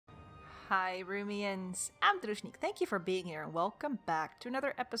Hi, Rumians. I'm Druzhnik. Thank you for being here and welcome back to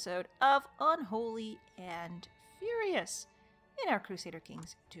another episode of Unholy and Furious in our Crusader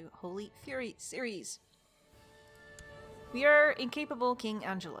Kings to Holy Fury series. We are incapable King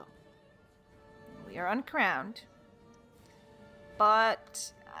Angelo. We are uncrowned,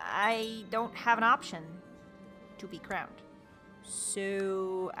 but I don't have an option to be crowned.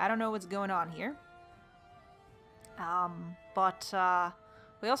 So I don't know what's going on here.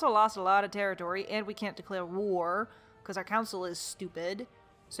 We also lost a lot of territory, and we can't declare war because our council is stupid.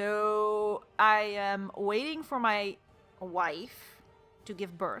 So I am waiting for my wife to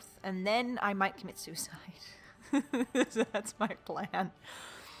give birth, and then I might commit suicide. That's my plan.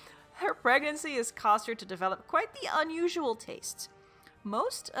 Her pregnancy has caused her to develop quite the unusual tastes.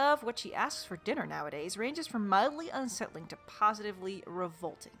 Most of what she asks for dinner nowadays ranges from mildly unsettling to positively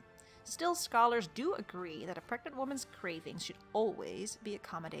revolting. Still, scholars do agree that a pregnant woman's cravings should always be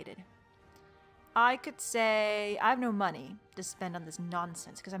accommodated. I could say I have no money to spend on this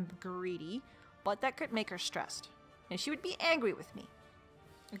nonsense because I'm greedy, but that could make her stressed, and she would be angry with me.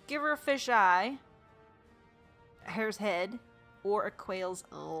 I'd give her a fish eye, a hare's head, or a quail's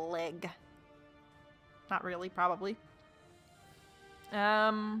leg. Not really, probably.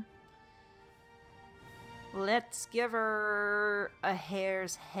 Let's give her a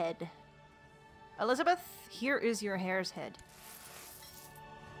hare's head. Elizabeth, here is your hare's head.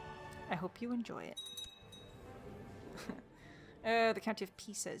 I hope you enjoy it. The County of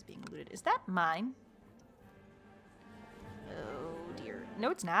Pisa is being looted. Is that mine? Oh dear. No,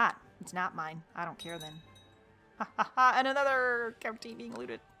 it's not. It's not mine. I don't care then. Ha ha ha! And another county being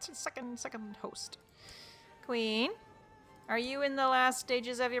looted. Second host. Queen, are you in the last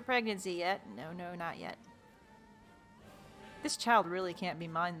stages of your pregnancy yet? No, not yet. This child really can't be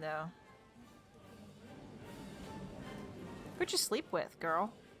mine, though. Who'd you sleep with,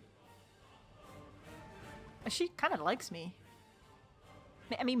 girl? She kind of likes me.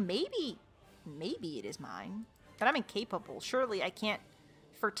 I mean, maybe it is mine. But I'm incapable. Surely I can't...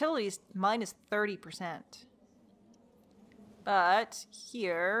 Fertility's minus 30%. But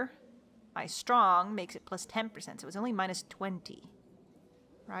here, my strong makes it plus 10%, so it's only minus 20.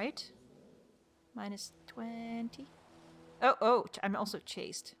 Right? Minus 20? Oh, I'm also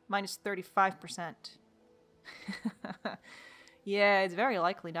chaste. Minus 35%. Yeah, it's very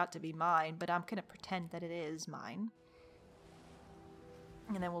likely not to be mine, but I'm gonna pretend that it is mine.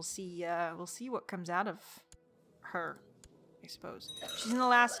 And then we'll see what comes out of her, I suppose. She's in the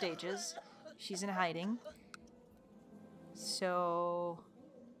last stages. She's in hiding. So,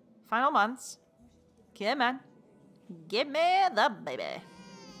 final months. Come on. Give me the baby.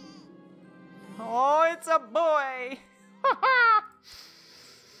 Oh, it's a boy!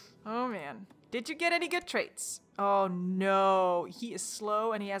 Oh man. Did you get any good traits? Oh no. He is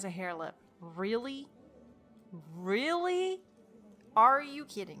slow and he has a hair lip. Really? Really? Are you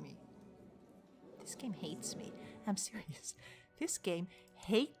kidding me? This game hates me. I'm serious. This game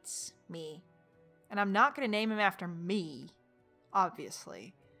hates me. And I'm not going to name him after me.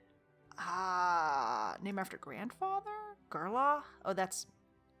 Obviously. Name after grandfather? Gerla? Oh, that's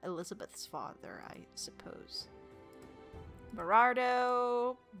Elizabeth's father, I suppose.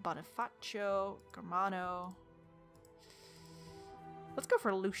 Berardo, Bonifacio, Germano. Let's go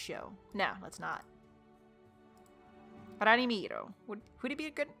for Lucio. No, let's not. Ranimiro. Would he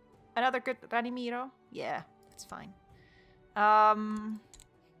be another good Ranimiro? Yeah, that's fine. I'll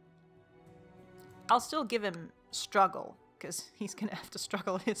still give him struggle, because he's gonna have to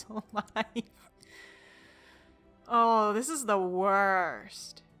struggle his whole life. Oh, this is the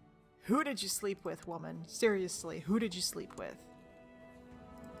worst. Who did you sleep with, woman? Seriously, who did you sleep with?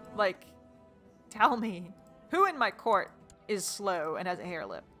 Like, tell me. Who in my court is slow and has a hair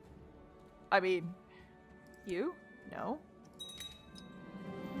lip? I mean, you? No?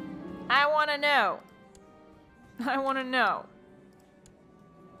 I want to know. I want to know.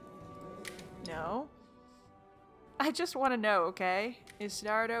 No? I just want to know, okay?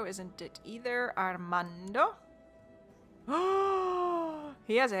 Isnardo, isn't it either? Armando? Oh,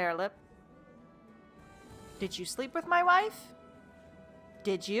 he has a hair lip. Did you sleep with my wife?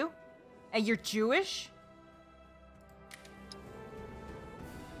 Did you? And you're Jewish?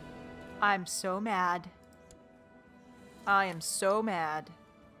 I'm so mad. I am so mad.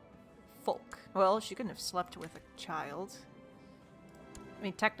 Folk. Well, she couldn't have slept with a child. I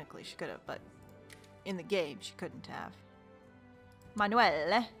mean, technically she could have, but in the game she couldn't have.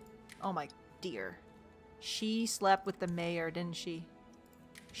 Manuel. Oh my dear. She slept with the mayor, didn't she?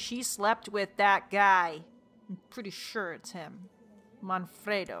 She slept with that guy. I'm pretty sure it's him.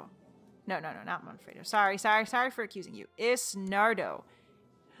 Manfredo. No, not Manfredo. Sorry for accusing you. Isnardo.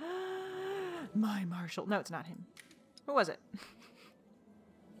 My marshal. No, it's not him. Who was it?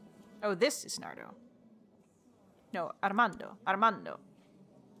 Oh, this is Nardo. No, Armando. Armando.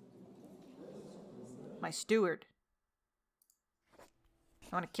 My steward.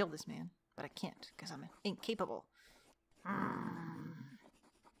 I want to kill this man, but I can't because I'm incapable.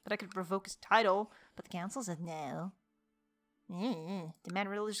 But I could revoke his title, but the council said no. Demand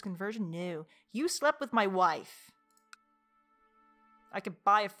religious conversion? No. You slept with my wife. I could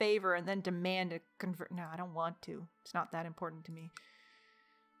buy a favor and then demand a convert. No, I don't want to. It's not that important to me.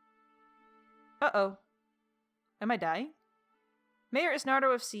 Uh-oh. Am I dying? Mayor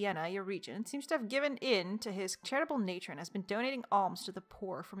Isnardo of Siena, your regent, seems to have given in to his charitable nature and has been donating alms to the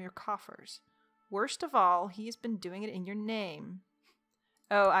poor from your coffers. Worst of all, he has been doing it in your name.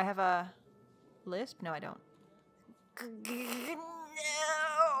 Oh, I have a lisp? No, I don't.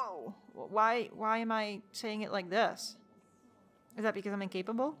 No! Why am I saying it like this? Is that because I'm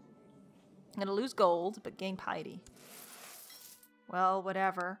incapable? I'm gonna lose gold, but gain piety. Well,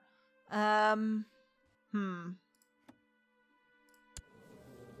 whatever.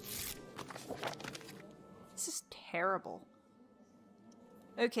 This is terrible.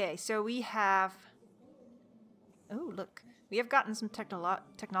 Okay, so we have... Oh, look. We have gotten some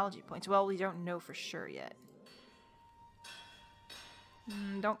technology points. Well, we don't know for sure yet.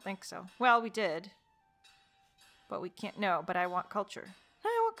 Don't think so. Well, we did. But we can't... No, but I want culture.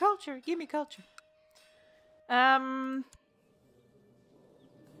 I want culture. Give me culture. I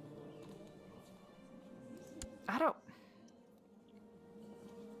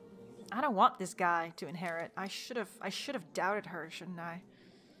don't want this guy to inherit. I should have doubted her, shouldn't I?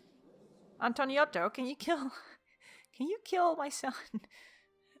 Antoniotto, can you kill my son?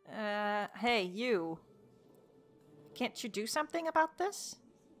 Hey, you. Can't you do something about this?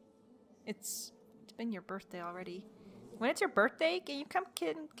 It's been your birthday already. When it's your birthday, can you come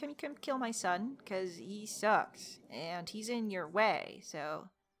kill my son? Cause he sucks and he's in your way. So,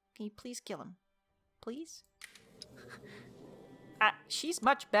 can you please kill him? Please? She's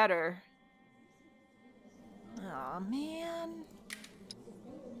much better. Aw, man.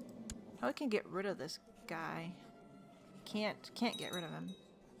 I can get rid of this guy. Can't get rid of him.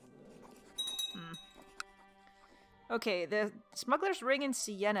 Okay, the smuggler's ring in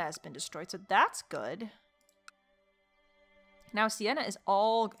Siena has been destroyed, so that's good. Now Siena is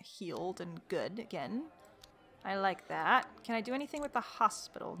all healed and good again. I like that. Can I do anything with the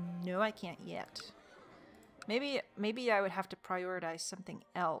hospital? No, I can't yet. Maybe I would have to prioritize something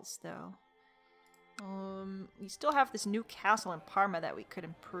else, though. We still have this new castle in Parma that we could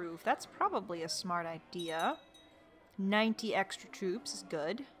improve. That's probably a smart idea. 90 extra troops is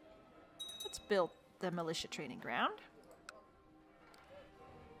good. Let's build the militia training ground.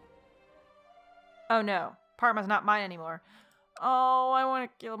 Oh no, Parma's not mine anymore. Oh, I want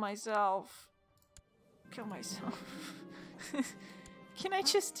to kill myself. Kill myself. Can I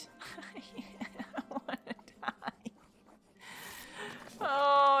just... I want to die.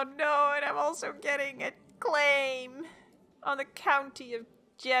 Oh no, and I'm also getting a claim on the county of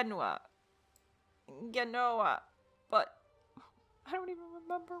Genoa. But I don't even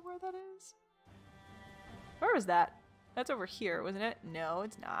remember where that is. Where was that? That's over here, wasn't it? No,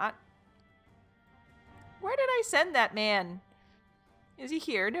 it's not. Where did I send that man? Is he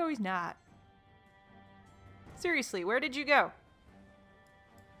here? No, he's not. Seriously, where did you go?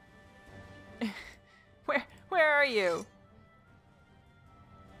 Where are you?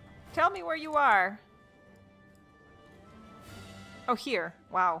 Tell me where you are. Oh, here.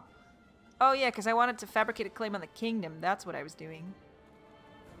 Wow. Oh, yeah, because I wanted to fabricate a claim on the kingdom. That's what I was doing.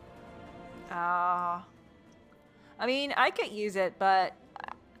 I mean, I could use it, but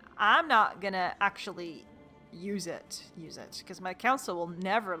I'm not gonna actually use it, because my council will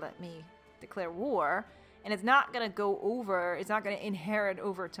never let me declare war, and it's not gonna go over, it's not gonna inherit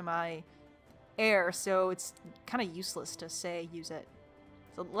over to my heir, so it's kind of useless to say use it.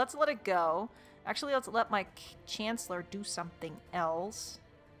 So let's let it go. Actually, let's let my chancellor do something else.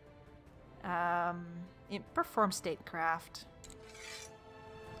 Perform statecraft.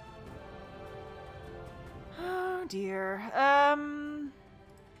 Oh dear.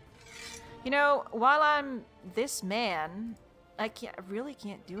 You know, while I'm this man, I really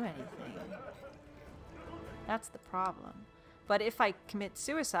can't do anything. That's the problem. But if I commit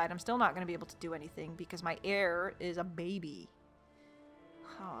suicide, I'm still not going to be able to do anything because my heir is a baby.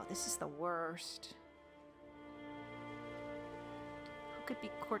 Oh, this is the worst. Who could be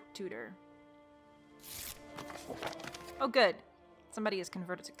court tutor? Oh, good. Somebody is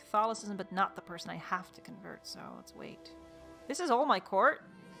converted to Catholicism, but not the person I have to convert, so let's wait. This is all my court?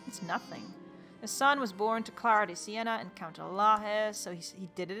 It's nothing. His son was born to Clara de Siena and Count Berardo, so he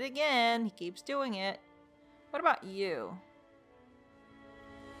did it again. He keeps doing it. What about you?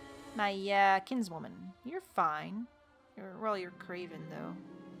 My kinswoman. You're fine. You're craven, though.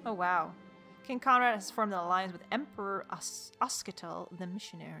 Oh, wow. King Conrad has formed an alliance with Emperor Oscitel the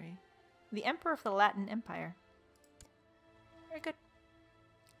Missionary, the Emperor of the Latin Empire. Very good.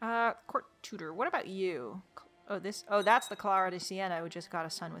 Court tutor. What about you? Oh, that's the Clara de Siena who just got a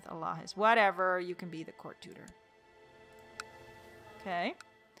son with Allahis. Whatever, you can be the court tutor. Okay.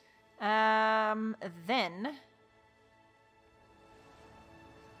 Then...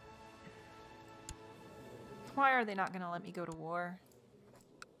 Why are they not going to let me go to war?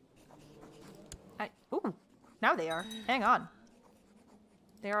 Ooh, now they are. Hang on.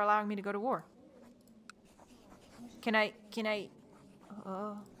 They are allowing me to go to war. Can I...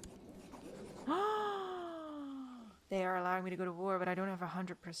 They are allowing me to go to war, but I don't have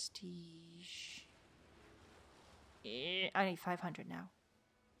 100 prestige. I need 500 now.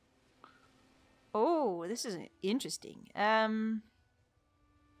 Oh, this is interesting.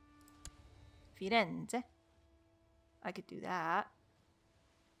 Firenze. I could do that.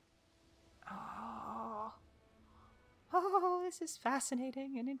 Oh, this is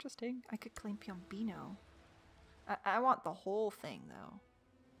fascinating and interesting. I could claim Piombino. I want the whole thing, though.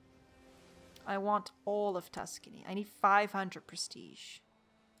 I want all of Tuscany. I need 500 prestige.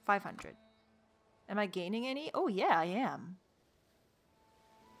 500. Am I gaining any? Oh, yeah, I am.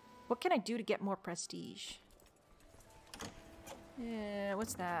 What can I do to get more prestige? Yeah,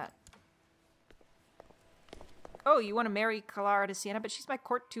 what's that? Oh, you want to marry Clara de Siena, but she's my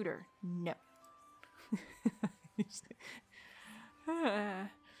court tutor. No.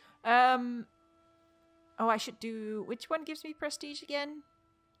 Oh, I should do... Which one gives me prestige again?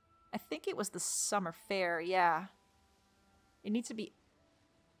 I think it was the summer fair, yeah. It needs to be...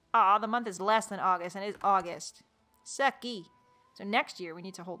 the month is less than August, and it is August. Sucky. So next year, we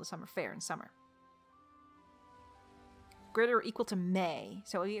need to hold the summer fair in summer. Greater or equal to May.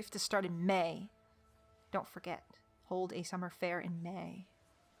 So we have to start in May. Don't forget. Hold a summer fair in May.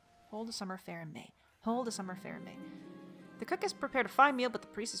 Hold a summer fair in May. Hold a summer fair in May. The cook has prepared a fine meal, but the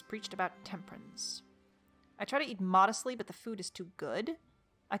priest has preached about temperance. I try to eat modestly, but the food is too good.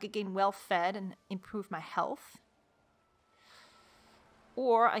 I could gain well-fed and improve my health.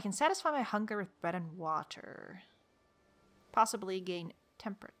 Or I can satisfy my hunger with bread and water. Possibly gain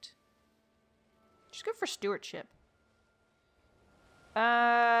temperate. Just good for stewardship.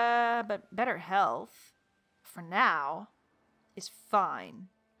 But better health, for now, is fine.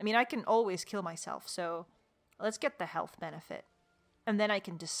 I mean, I can always kill myself, so let's get the health benefit. And then I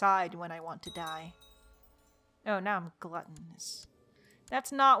can decide when I want to die. Oh, now I'm gluttonous.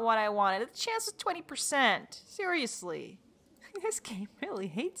 That's not what I wanted. The chance is 20%. Seriously. This game really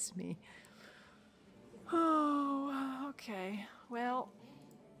hates me. Oh, okay. Well.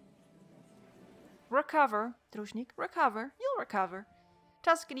 Recover, Druzhnik. Recover. You'll recover.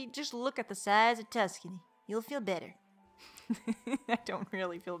 Tuscany, just look at the size of Tuscany. You'll feel better. I don't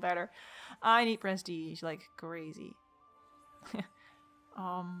really feel better. I need prestige like crazy.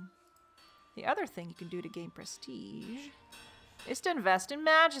 The other thing you can do to gain prestige is to invest in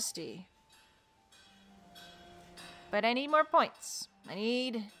majesty. But I need more points. I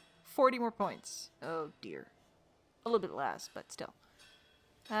need 40 more points. Oh dear. A little bit less, but still.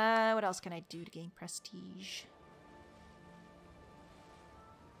 What else can I do to gain prestige?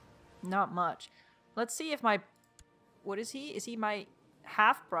 Not much. Let's see if my... What is he? Is he my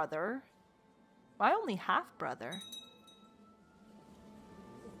half-brother? My only half-brother?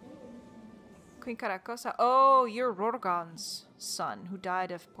 Queen Caracosa. Oh, you're Rorgon's son, who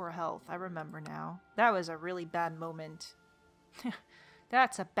died of poor health. I remember now. That was a really bad moment.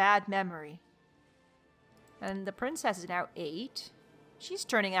 That's a bad memory. And the princess is now 8. She's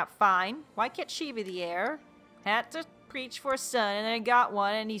turning out fine. Why can't she be the heir? Had to preach for a son, and then I got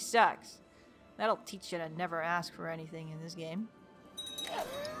one, and he sucks. That'll teach you to never ask for anything in this game.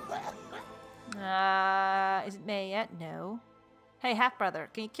 Is it May yet? No. Hey, half-brother,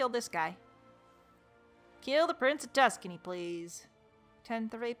 can you kill this guy? Kill the Prince of Tuscany, please.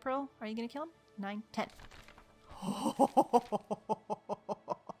 10th of April. Are you going to kill him? 9, 10.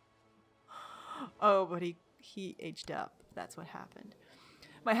 Oh, but he aged up. That's what happened.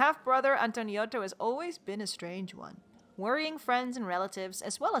 My half-brother, Antoniotto, has always been a strange one, worrying friends and relatives,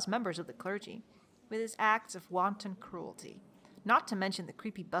 as well as members of the clergy, with his acts of wanton cruelty. Not to mention the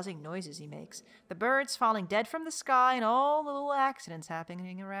creepy buzzing noises he makes, the birds falling dead from the sky, and all the little accidents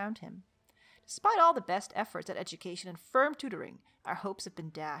happening around him. Despite all the best efforts at education and firm tutoring, our hopes have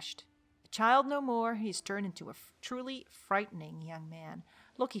been dashed. A child no more, he has turned into a truly frightening young man,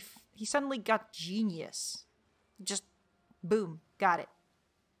 Look, he suddenly got genius. Just, boom, got it.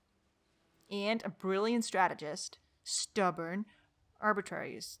 And a brilliant strategist. Stubborn.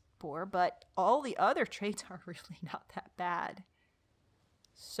 Arbitrary is poor, but all the other traits are really not that bad.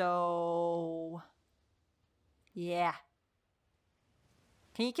 So, yeah.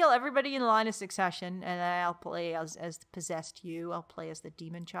 Can you kill everybody in the line of succession, and I'll play as the possessed you. I'll play as the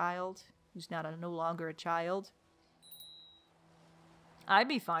demon child, who's no longer a child. I'd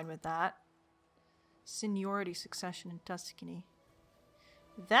be fine with that. Seniority succession in Tuscany.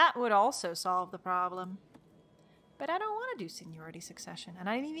 That would also solve the problem. But I don't want to do seniority succession, and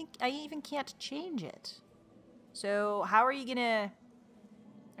I even can't change it. So how are you gonna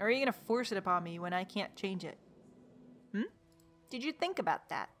force it upon me when I can't change it? Did you think about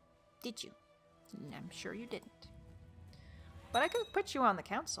that? Did you? I'm sure you didn't. But I could put you on the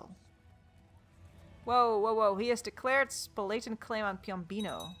council. Whoa, whoa, whoa. He has declared Spalatin claim on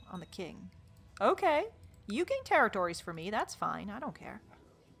Piombino, on the king. Okay. You gain territories for me. That's fine. I don't care.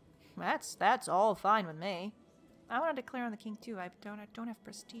 That's all fine with me. I want to declare on the king too. I don't have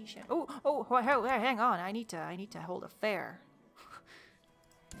prestige yet. Oh, hang on. I need to hold a fair.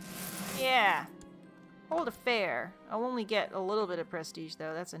 Yeah. Hold a fair. I'll only get a little bit of prestige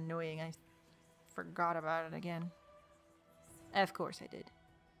though. That's annoying. I forgot about it again. Of course I did.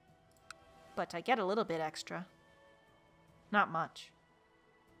 But I get a little bit extra. Not much.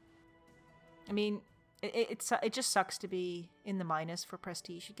 I mean, it just sucks to be in the minus for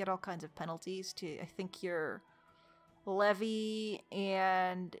prestige. You get all kinds of penalties to, I think, your levy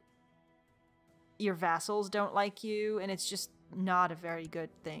and your vassals don't like you, and it's just not a very good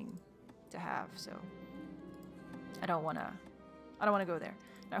thing to have, so I don't wanna go there.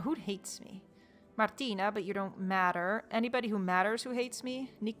 Now, who hates me? Martina, but you don't matter. Anybody who matters who hates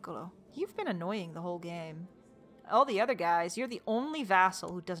me? Niccolo. You've been annoying the whole game. All the other guys, you're the only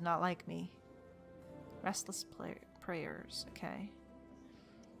vassal who does not like me. Restless prayers, okay.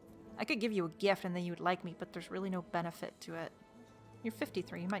 I could give you a gift and then you would like me, but there's really no benefit to it. You're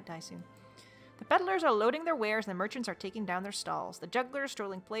 53, you might die soon. The peddlers are loading their wares and the merchants are taking down their stalls. The jugglers,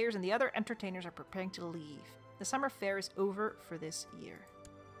 strolling players, and the other entertainers are preparing to leave. The summer fair is over for this year.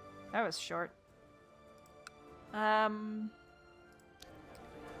 That was short.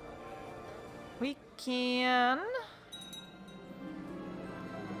 We can...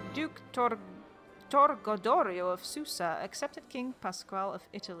 Duke Torgodorio of Susa accepted King Pasquale of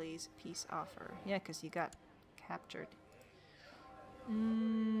Italy's peace offer. Yeah, because you got captured.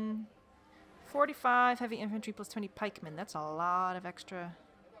 45 heavy infantry plus 20 pikemen. That's a lot of extra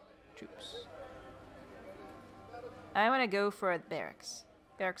troops. I want to go for barracks.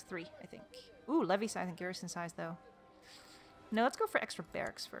 Barracks 3, I think. Ooh, levy size and garrison size, though. No, let's go for extra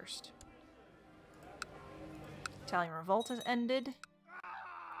barracks first. Italian revolt has ended.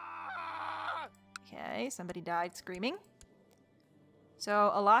 Okay, somebody died screaming. So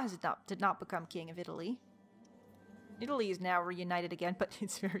Allah did not become king of Italy. Italy is now reunited again, but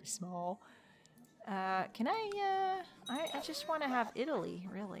it's very small. Can I just want to have Italy,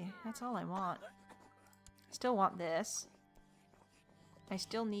 really. That's all I want. I still want this. I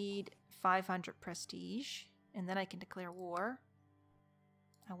still need 500 prestige, and then I can declare war.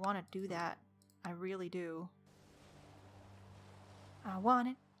 I want to do that. I really do. I want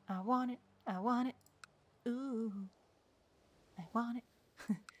it. I want it. I want it. Ooh. I want it.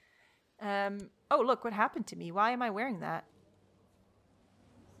 Oh, look what happened to me. Why am I wearing that?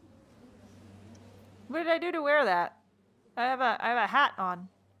 What did I do to wear that? I have a hat on.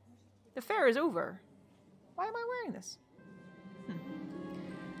 The fair is over. Why am I wearing this?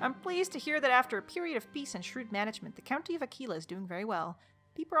 I'm pleased to hear that after a period of peace and shrewd management, the county of Aquila is doing very well.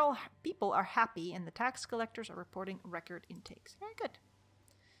 People are happy, and the tax collectors are reporting record intakes. Very good.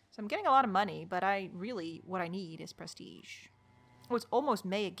 So I'm getting a lot of money, but what I need is prestige. Oh, it's almost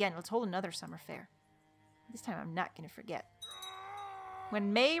May again. Let's hold another summer fair. This time I'm not going to forget.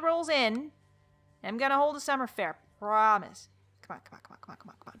 When May rolls in, I'm going to hold a summer fair. Promise. Come on, come on, come on, come on, come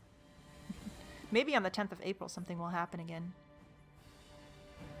on, come on. Maybe on the 10th of April something will happen again.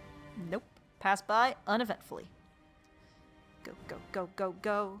 Nope. Pass by uneventfully. Go, go, go, go,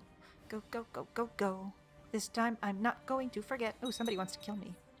 go. Go, go, go, go, go. This time I'm not going to forget. Oh, somebody wants to kill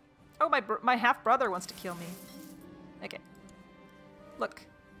me. Oh, my half-brother wants to kill me. Okay. Look.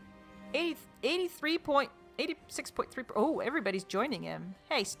 86.3... Oh, everybody's joining him.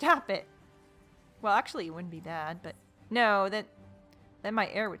 Hey, stop it. Well, actually, it wouldn't be bad, but... No, then my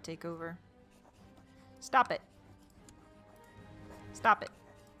heir would take over. Stop it. Stop it.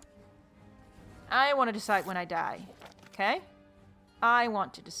 I want to decide when I die. Okay? I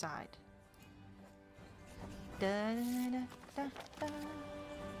want to decide. Da, da, da, da.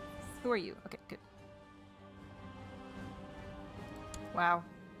 Who are you? Okay, good. Wow.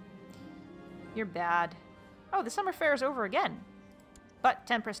 You're bad. Oh, the summer fair is over again. But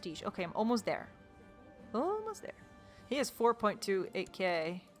 10 prestige. Okay, I'm almost there. Almost there. He has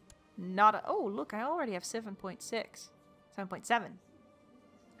 4.28k. Not a... Oh, look, I already have 7.6. 7.7.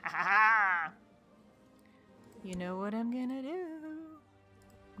 Ha ha ha! You know what I'm gonna do?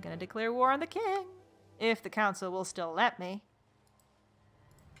 I'm gonna declare war on the king. If the council will still let me.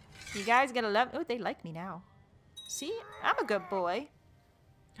 You guys gotta love... Oh, they like me now. See? I'm a good boy.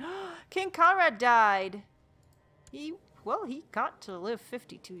 King Conrad died. He got to live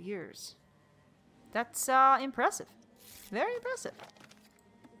 52 years. That's impressive. Very impressive.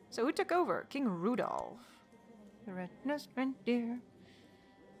 So who took over? King Rudolph. The red-nosed reindeer.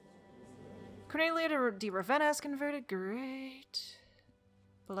 Cornelia de Ravenna is converted. Great.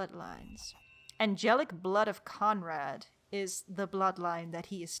 Bloodlines. Angelic blood of Conrad is the bloodline that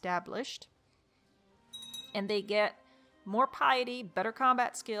he established. And they get more piety, better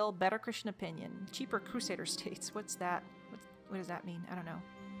combat skill, better Christian opinion, cheaper Crusader states. What's that? What does that mean? I don't know.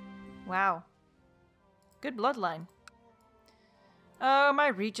 Wow. Good bloodline. Oh, my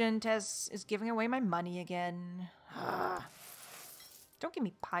regent is giving away my money again. Don't give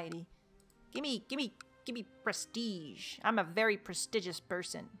me piety. Give me prestige. I'm a very prestigious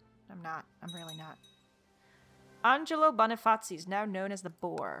person. I'm not. I'm really not. Angelo Bonifazi is now known as the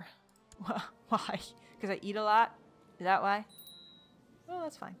Boar. Why? Because I eat a lot? Is that why? Oh,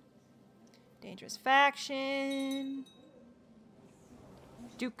 that's fine. Dangerous faction.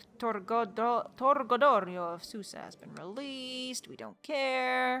 Duke Torgodorio of Susa has been released. We don't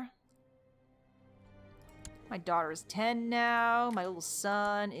care. My daughter is 10 now. My little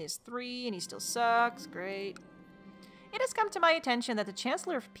son is 3 and he still sucks. Great. It has come to my attention that the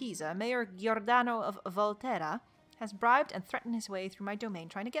Chancellor of Pisa, Mayor Giordano of Volterra, has bribed and threatened his way through my domain,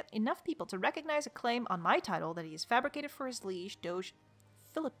 trying to get enough people to recognize a claim on my title that he has fabricated for his liege, Doge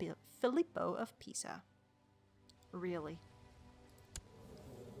Filippo of Pisa. Really?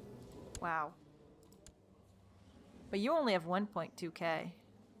 Wow. But you only have 1.2k.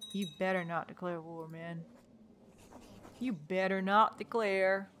 You better not declare war, man. You better not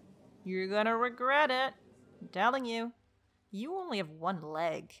declare. You're gonna regret it. I'm telling you. You only have 1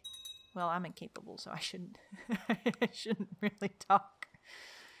 leg. Well, I'm incapable, so I shouldn't I shouldn't really talk.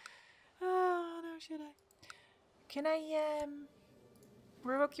 Oh, no, should I? Can I,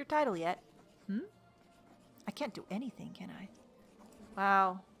 revoke your title yet? I can't do anything, can I?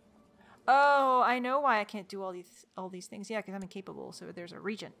 Wow. Oh, I know why I can't do all these things. Yeah, because I'm incapable, so there's a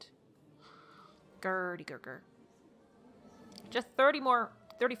regent. Gurdy-gurger. Just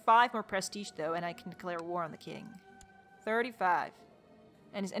 35 more prestige, though, and I can declare war on the king. 35.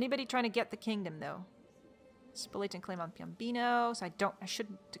 And is anybody trying to get the kingdom, though? Spoletan claim on Piombino, so I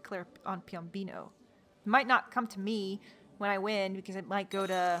shouldn't declare on Piombino. It might not come to me when I win, because it might go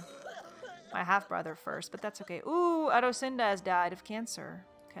to my half-brother first, but that's okay. Ooh, Adosinda has died of cancer.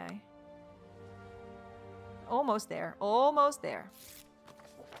 Okay. Almost there. Almost there.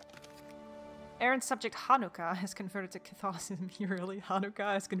 Aaron's subject Hanukkah has converted to Catholicism. Really?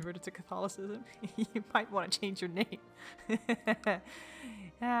 Hanukkah has converted to Catholicism? You might want to change your name.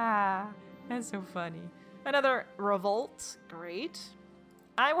 Ah, that's so funny. Another revolt. Great.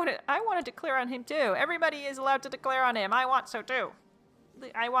 I want to declare on him too. Everybody is allowed to declare on him. I want so too.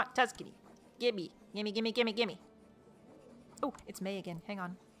 I want Tuscany. Gimme. Gimme, gimme, gimme, gimme. Oh, it's May again. Hang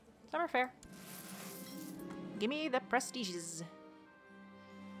on. Summer fair. Gimme the prestiges.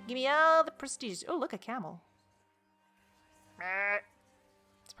 Gimme all the prestiges. Oh, look, a camel.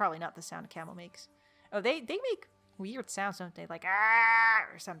 It's probably not the sound a camel makes. Oh, they make weird sounds, don't they? Like, ah,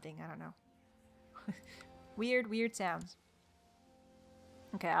 or something. I don't know. Weird sounds.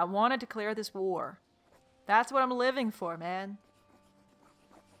 Okay, I want to declare this war. That's what I'm living for, man.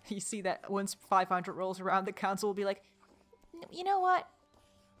 You see that once 500 rolls around, the council will be like, you know what?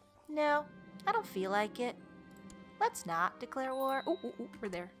 No, I don't feel like it. Let's not declare war. Ooh, we're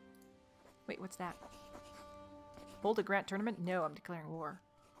there. Wait, what's that? Hold a grant tournament? No, I'm declaring war.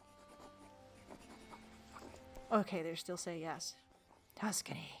 Okay, they still say yes.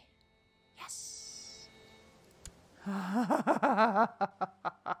 Tuscany. Yes. That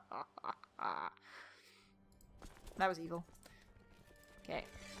was evil. Okay.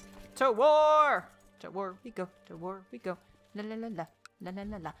 To war! To war we go. To war we go. La la la la. La la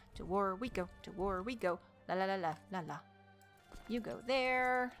la la. To war we go. To war we go. La la la la la la. You go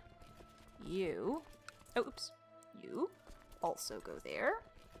there. You. Oh, oops. You also go there.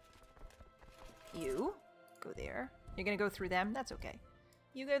 You go there. You're gonna go through them? That's okay.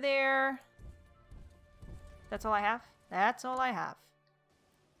 You go there. That's all I have? That's all I have.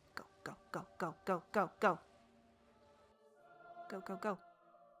 Go. go, go, go, go, go, go. Go, go, go.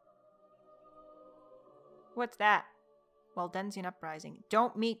 What's that? Waldensian Uprising.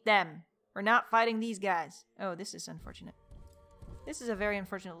 Don't meet them. We're not fighting these guys. Oh, this is unfortunate. This is a very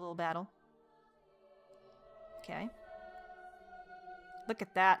unfortunate little battle. Okay. Look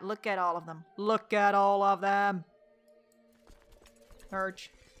at that. Look at all of them. Look at all of them.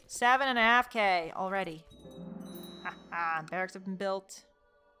 Merge. 7.5K already. Haha. Barracks have been built.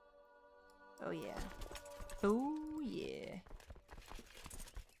 Oh, yeah. Oh, yeah.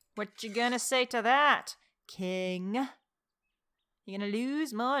 What you gonna say to that, King? You're gonna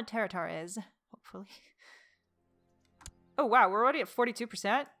lose more territories, hopefully. Oh, wow. We're already at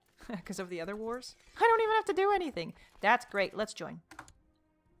 42% because of the other wars. I don't even have to do anything. That's great. Let's join.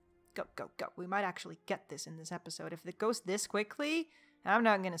 Go, go, go. We might actually get this in this episode. If it goes this quickly, I'm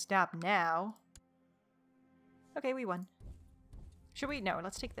not going to stop now. Okay, we won. Should we? No,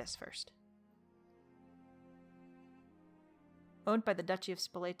 let's take this first. Owned by the Duchy of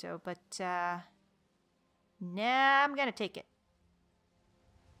Spoleto, but, nah, I'm going to take it.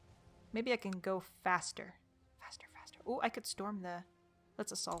 Maybe I can go faster. Faster, faster. Oh, I could storm the...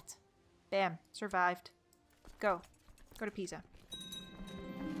 Let's assault. Bam. Survived. Go. Go to Pisa.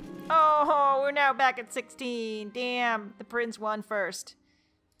 Oh, we're now back at 16. Damn, the prince won first.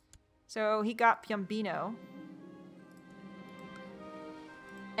 So he got Piombino.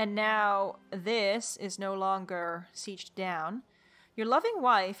 And now this is no longer sieged down. Your loving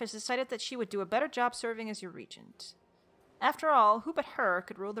wife has decided that she would do a better job serving as your regent. After all, who but her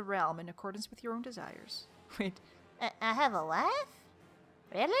could rule the realm in accordance with your own desires? Wait. I have a wife?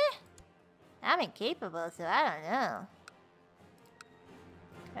 Really? I'm incapable, so I don't know.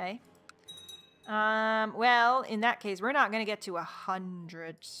 Okay. Well, in that case, we're not going to get to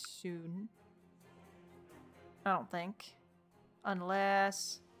 100 soon. I don't think.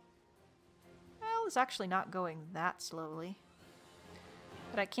 Unless... Well, it's actually not going that slowly.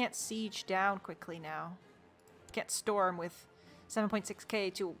 But I can't siege down quickly now. Can't storm with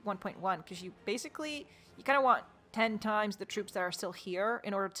 7.6k to 1.1, because you basically... You kind of want 10 times the troops that are still here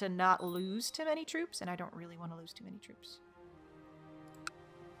in order to not lose too many troops, and I don't really want to lose too many troops.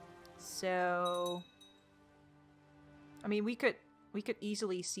 So, I mean, we could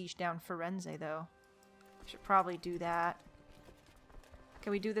easily siege down Firenze, though. Should probably do that.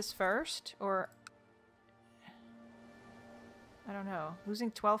 Can we do this first, or I don't know.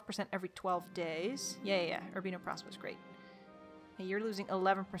 Losing 12% every 12 days. Yeah. Urbino Prospero's great. Hey, you're losing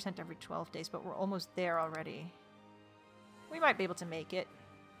 11% every 12 days, but we're almost there already. We might be able to make it.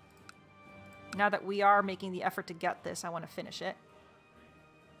 Now that we are making the effort to get this, I want to finish it.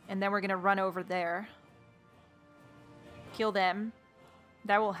 And then we're going to run over there. Kill them.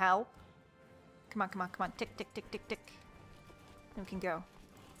 That will help. Come on, come on, come on. Tick, tick, tick, tick, tick. Then we can go.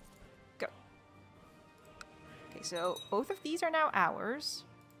 Go. Okay, so both of these are now ours.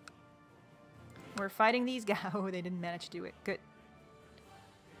 We're fighting these guys. Oh, they didn't manage to do it. Good.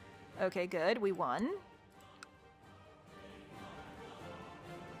 Okay, good. We won.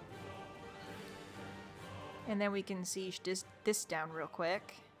 And then we can siege this down real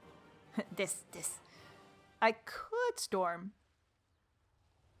quick. this. I could storm.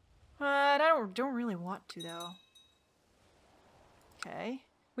 But I don't really want to, though. Okay.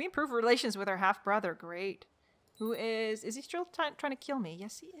 We improve relations with our half-brother. Great. Who is he still trying to kill me?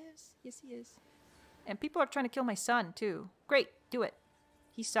 Yes, he is. Yes, he is. And people are trying to kill my son, too. Great. Do it.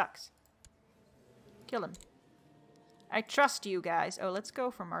 He sucks. Kill him. I trust you guys. Oh, let's go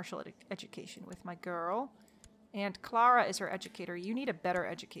for martial education with my girl. And Clara is her educator. You need a better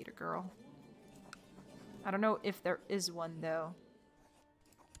educator, girl. I don't know if there is one, though.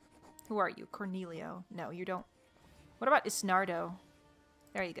 Who are you? Cornelio. No, you don't. What about Isnardo?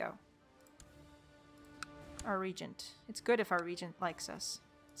 There you go. Our regent. It's good if our regent likes us.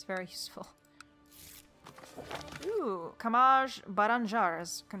 It's very useful. Ooh, Kamaj Baranjar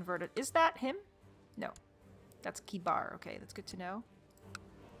is converted. Is that him? No. That's Kibar. Okay, that's good to know.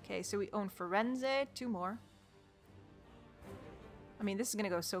 Okay, so we own Firenze. 2 more. I mean, this is going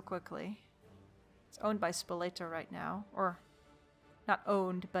to go so quickly. It's owned by Spoleto right now. Or, not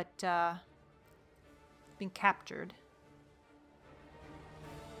owned, but being captured.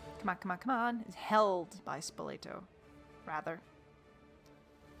 Come on, come on, come on. It's held by Spoleto, rather.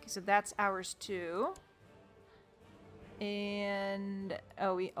 Okay, so that's ours too. And,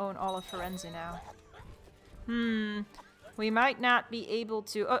 oh, we own all of Firenze now. We might not be able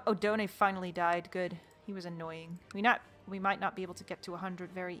to... Oh, Done finally died. Good. He was annoying. We might not be able to get to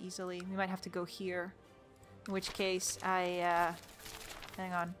 100 very easily. We might have to go here. In which case, hang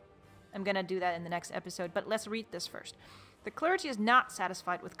on. I'm gonna do that in the next episode, but let's read this first. The clergy is not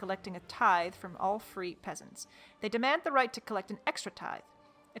satisfied with collecting a tithe from all free peasants. They demand the right to collect an extra tithe.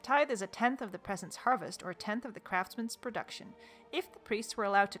 A tithe is a tenth of the peasant's harvest or a tenth of the craftsman's production. If the priests were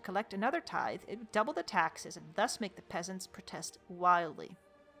allowed to collect another tithe, it would double the taxes and thus make the peasants protest wildly.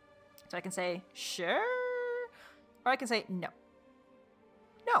 So I can say, sure, or I can say, no.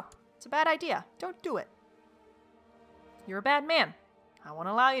 No, it's a bad idea. Don't do it. You're a bad man. I won't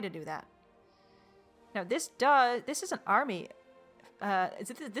allow you to do that. Now, this is an army.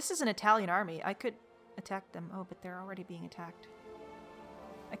 This is an Italian army. I could attack them. Oh, but they're already being attacked.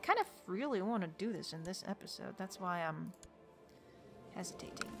 I kind of really want to do this in this episode. That's why I'm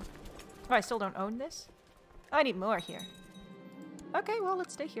hesitating. Oh, I still don't own this? Oh, I need more here. Okay, well,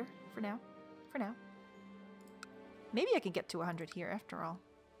 let's stay here for now. For now. Maybe I can get to 100 here after all.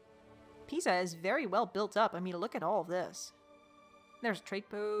 Pisa is very well built up. I mean, look at all of this. There's a trade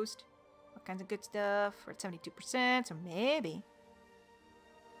post. All kinds of good stuff. We're at 72%, so maybe.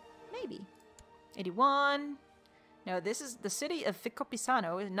 Maybe. 81. No, this is the city of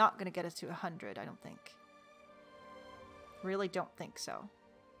Vicopisano is not going to get us to 100, I don't think. Really don't think so.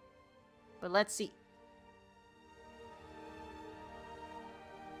 But let's see.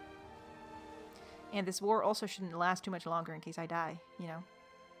 And this war also shouldn't last too much longer in case I die, you know.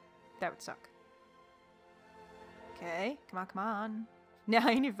 That would suck. Okay, come on, come on.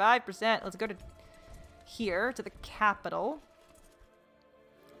 95%. Let's go to here, to the capital.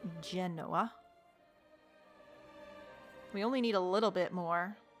 Genoa. We only need a little bit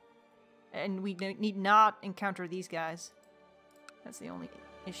more. And we need not encounter these guys. That's the only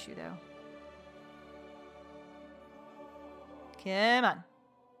issue, though. Come on.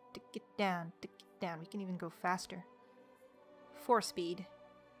 Tick it down, tick it down. We can even go faster. 4 speed.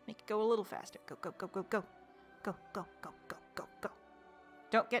 Make it go a little faster. Go, go, go, go, go. Go, go, go, go, go, go.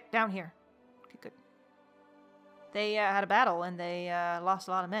 Don't get down here. Okay, good. They had a battle and they lost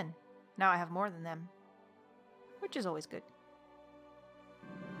a lot of men. Now I have more than them. Which is always good.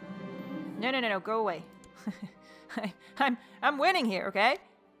 No, no, no, no, go away. I'm winning here, okay?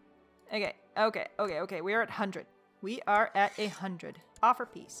 Okay, okay, okay, okay. We are at 100. We are at 100. Offer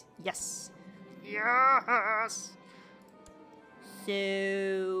peace. Yes. Yes!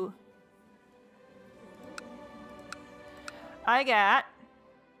 So... I got...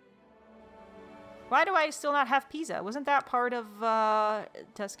 Why do I still not have Pisa? Wasn't that part of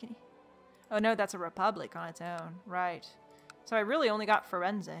Tuscany? Oh no, that's a republic on its own. Right. So I really only got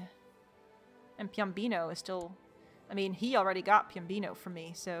Firenze. And Piombino is still... I mean, he already got Piombino from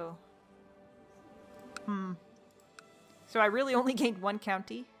me, so... So I really only gained 1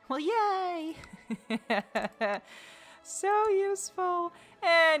 county? Well, yay! So useful.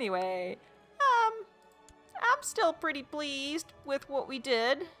 Anyway, I'm still pretty pleased with what we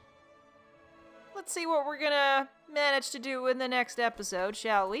did. Let's see what we're gonna manage to do in the next episode,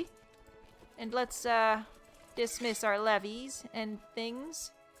 shall we? And let's dismiss our levies and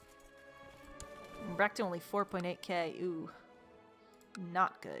things. Back to only 4.8k. Ooh.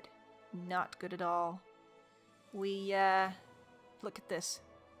 Not good. Not good at all. We, look at this.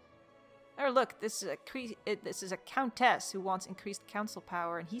 Oh, look, this is a countess who wants increased council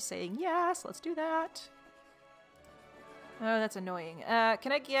power, and he's saying, yes, let's do that. Oh, that's annoying.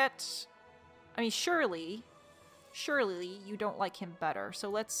 Can I get... I mean, surely you don't like him better, so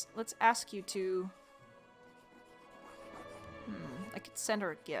let's ask you to... I could send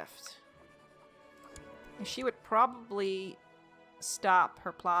her a gift. And she would probably stop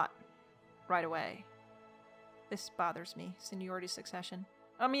her plot right away. This bothers me. Seniority succession.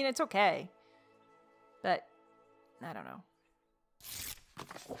 I mean, it's okay. But, I don't know.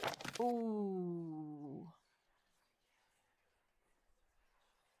 Ooh.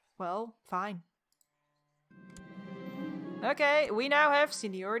 Well, fine. Okay, we now have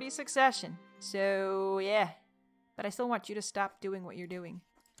seniority succession. So, yeah. But I still want you to stop doing what you're doing.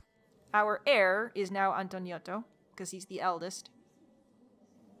 Our heir is now Antoniotto, because he's the eldest.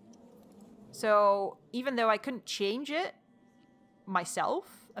 So, even though I couldn't change it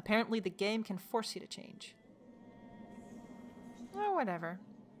myself, apparently the game can force you to change. Oh, whatever.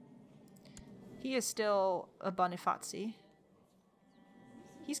 He is still a Bonifazi.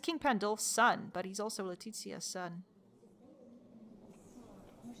 He's King Pandulf's son, but he's also Letizia's son.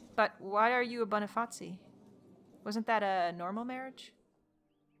 But why are you a Bonifazi? Wasn't that a normal marriage?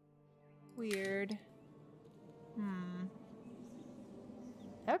 Weird.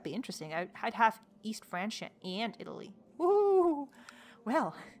 That would be interesting. I'd have East Francia and Italy. Woo!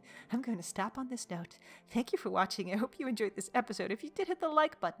 Well, I'm going to stop on this note. Thank you for watching. I hope you enjoyed this episode. If you did, hit the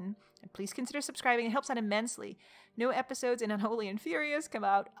like button. And please consider subscribing. It helps out immensely. New episodes in Unholy and Furious come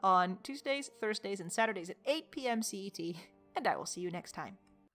out on Tuesdays, Thursdays, and Saturdays at 8 p.m. CET. And I will see you next time.